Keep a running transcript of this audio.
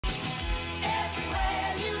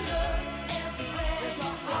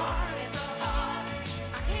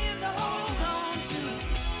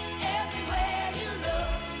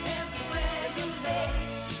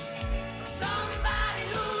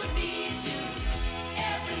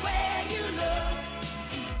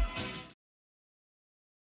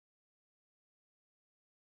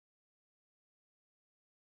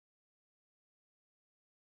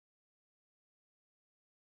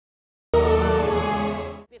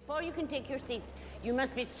you can take your seats. You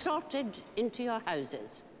must be sorted into your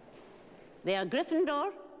houses. They are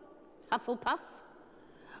Gryffindor, Hufflepuff,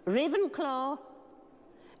 Ravenclaw,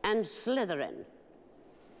 and Slytherin.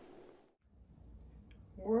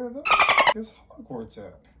 Where the is Hogwarts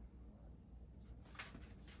at?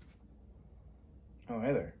 Oh,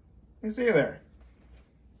 hey there. I see you there.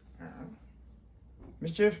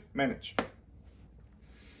 Mischief, manage.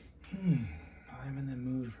 I'm in the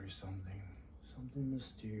mood for something. Something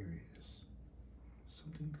mysterious.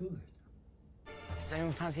 Something good. Does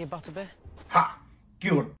anyone fancy a butterbeer? Ha!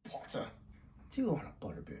 Good Potter. I do want a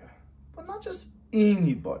butterbeer. But not just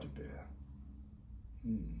any butterbeer.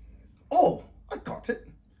 Oh, I got it.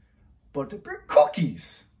 Butterbeer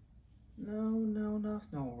cookies. No,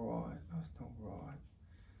 that's not right. That's not right.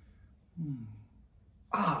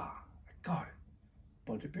 I got it.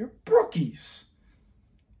 Butterbeer Brookies.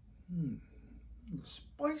 To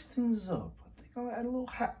spice things up, I think I'll add a little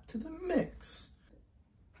hat to the mix.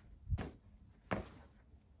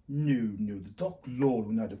 No, the Dark Lord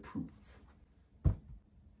will not approve.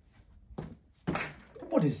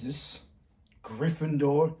 What is this?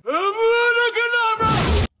 Gryffindor?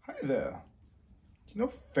 Hi there. Do you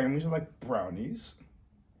know families are like brownies?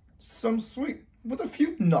 Some sweet with a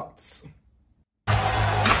few nuts.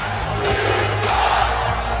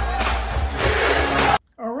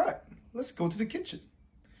 Alright, let's go to the kitchen.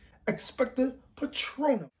 Expecto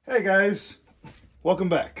Patronum. Hey guys, welcome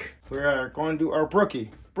back. We are going to do our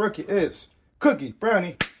Brookie. Brookie is cookie,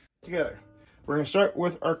 brownie, together. We're going to start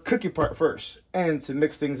with our cookie part first. And to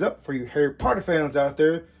mix things up for you Harry Potter fans out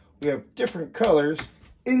there, we have different colors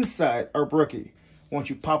inside our Brookie. Once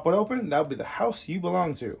you pop it open, that'll be the house you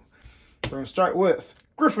belong to. We're going to start with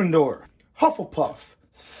Gryffindor, Hufflepuff,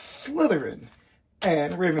 Slytherin,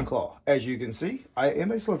 and Ravenclaw. As you can see, I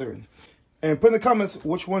am a Slytherin. And put in the comments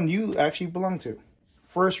which one you actually belong to.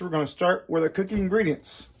 First, we're going to start with our cookie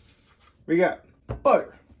ingredients. We got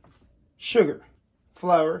butter, sugar,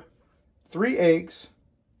 flour, 3 eggs,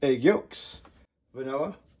 egg yolks,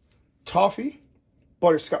 vanilla, toffee,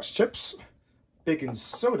 butterscotch chips, baking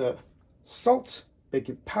soda, salt,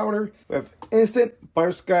 baking powder. We have instant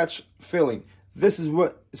butterscotch filling. This is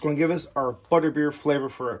what is going to give us our butterbeer flavor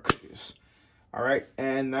for our cookies. All right,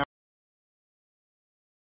 and now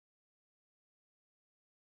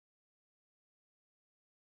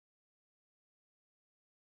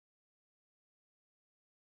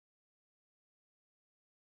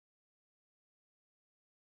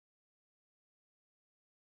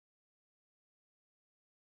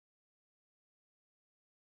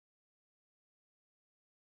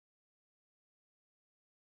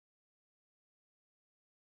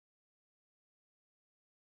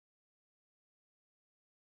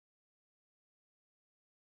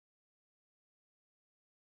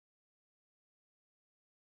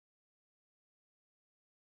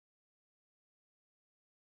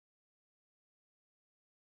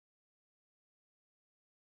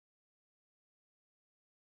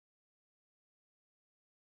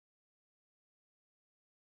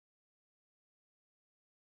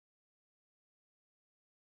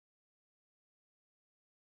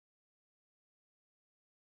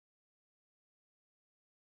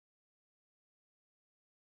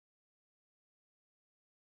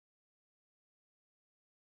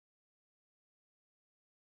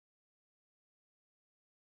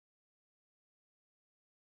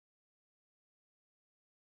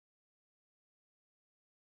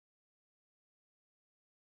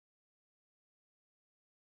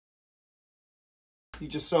you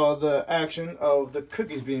just saw the action of the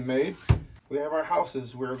cookies being made. We have our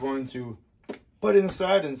houses. We're going to put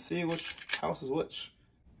inside and see which house is which.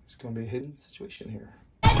 It's going to be a hidden situation here.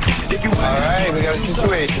 Alright, we got a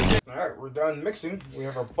situation. Alright, we're done mixing. We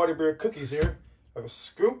have our butterbeer cookies here. We have a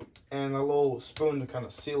scoop and a little spoon to kind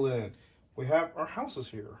of seal it in. We have our houses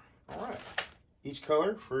here. Alright, each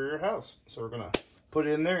color for your house. So we're going to put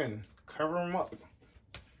it in there and cover them up.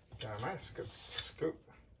 Got a nice good scoop.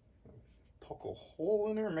 Poke a hole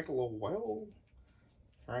in there, make a little well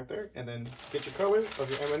right there, and then get your color of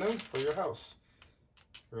your M&Ms for your house.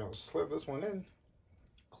 We're gonna slip this one in,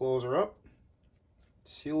 close her up,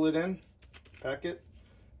 seal it in, pack it,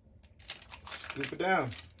 scoop it down,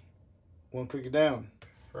 one cookie down.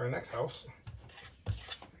 For our next house, we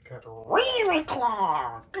got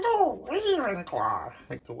Ravenclaw. Good old Ravenclaw.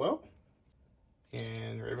 Make the well,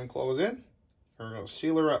 and Ravenclaw is in. And we're gonna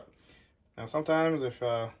seal her up. Now sometimes if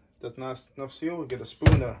there's not enough seal, we get a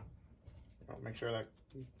spoon to make sure that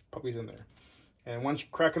puppy's in there. And once you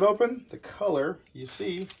crack it open, the color you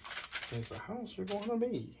see is the house you're going to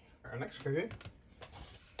be. Our next cookie.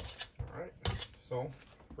 Alright, so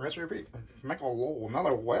Rinse, repeat. Make a little,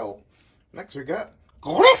 another well. Next we got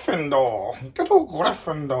Gryffindor. Good old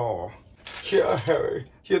Gryffindor. Yeah, Harry.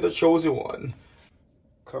 You're the chosen one.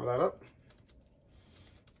 Cover that up.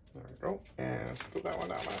 There we go. And let's put that one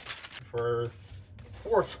down there. For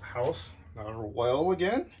fourth house, another well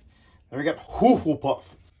again. Then we got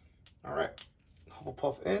Hufflepuff. All right.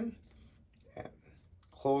 Hufflepuff in. And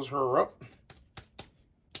close her up.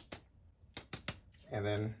 And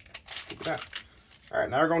then keep it down. All right,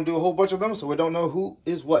 now we're going to do a whole bunch of them so we don't know who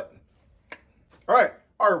is what. All right,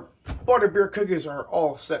 our butterbeer cookies are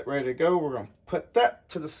all set, ready to go. We're going to put that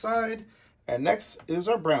to the side. And next is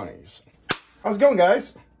our brownies. How's it going,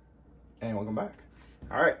 guys? And welcome back.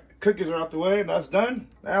 All right, cookies are out the way. That's done.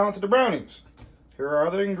 Now onto the brownies. Here are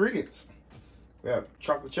the ingredients. We have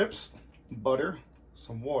chocolate chips, butter,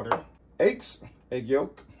 some water, eggs, egg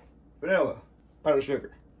yolk, vanilla, powdered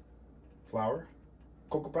sugar, flour,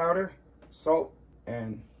 cocoa powder, salt,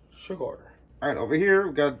 and sugar. All right, over here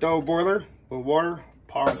we got a dough boiler with water,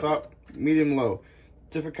 pot on top, medium low.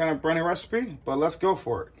 Different kind of brownie recipe, but let's go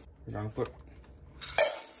for it. We're gonna put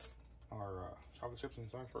our chocolate chips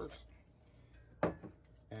inside first,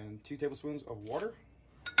 and 2 tablespoons of water.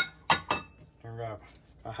 And we have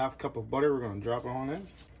a half cup of butter. We're gonna drop it on in.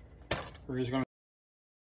 We're just gonna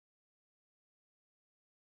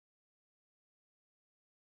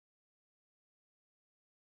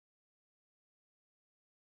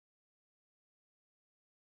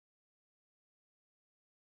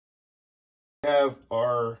have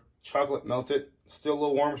our chocolate melted, still a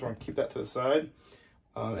little warm, so I'm gonna keep that to the side,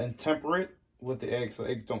 and temper it with the eggs so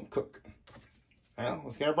the eggs don't cook. Now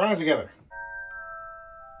let's get our brownies together.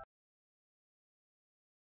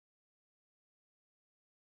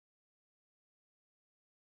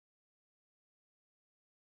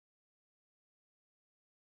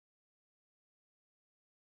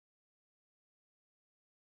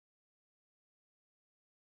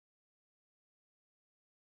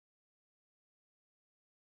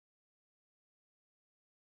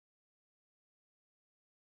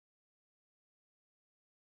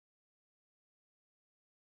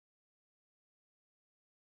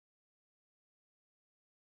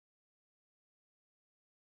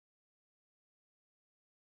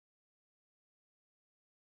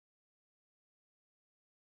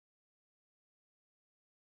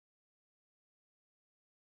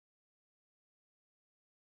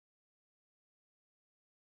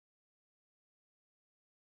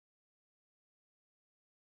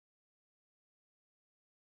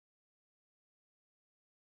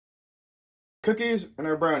 Cookies and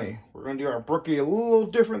our brownie. We're going to do our brookie a little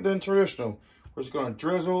different than traditional. We're just going to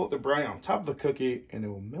drizzle the brownie on top of the cookie and it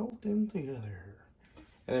will melt in together.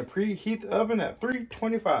 And then preheat the oven at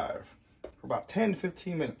 325 for about 10 to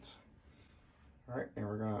 15 minutes. All right, and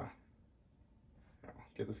we're going to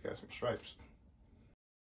give this guy some stripes.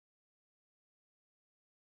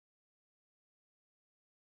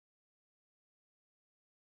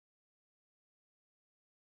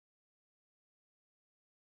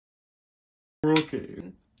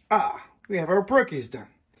 Okay. We have our brookies done.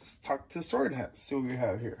 Let's talk to the Sorting Hat. See what we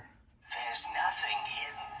have here. There's nothing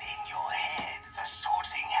hidden in your head the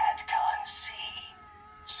Sorting Hat can't see.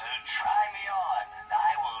 So try me on and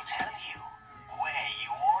I will tell you where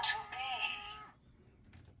you ought to be.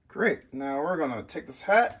 Great. Now we're going to take this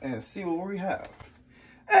hat and see what we have.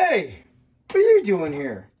 Hey! What are you doing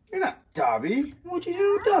here? You're not Dobby. What'd you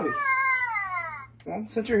do, Dobby? Well,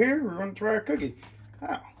 since you're here, we're going to try a cookie.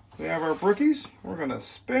 Now, we have our brookies. We're going to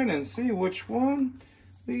spin and see which one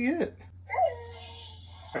we get.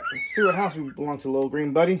 Right, let's see what house we belong to, little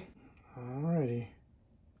green buddy. Alrighty.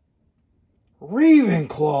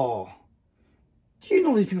 Ravenclaw. Do you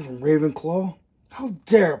know these people from Ravenclaw? How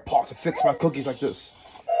dare Paul to fix my cookies like this?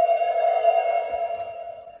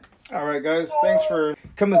 Alright guys, thanks for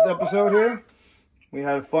coming to this episode here. We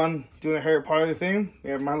had fun doing a Harry Potter theme.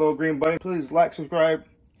 We have my little green buddy. Please like, subscribe,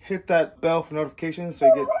 hit that bell for notifications so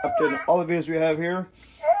you get updated on all the videos we have here.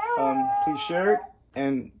 Please share it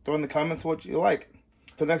and throw in the comments what you like.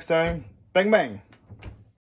 Till next time, bang bang.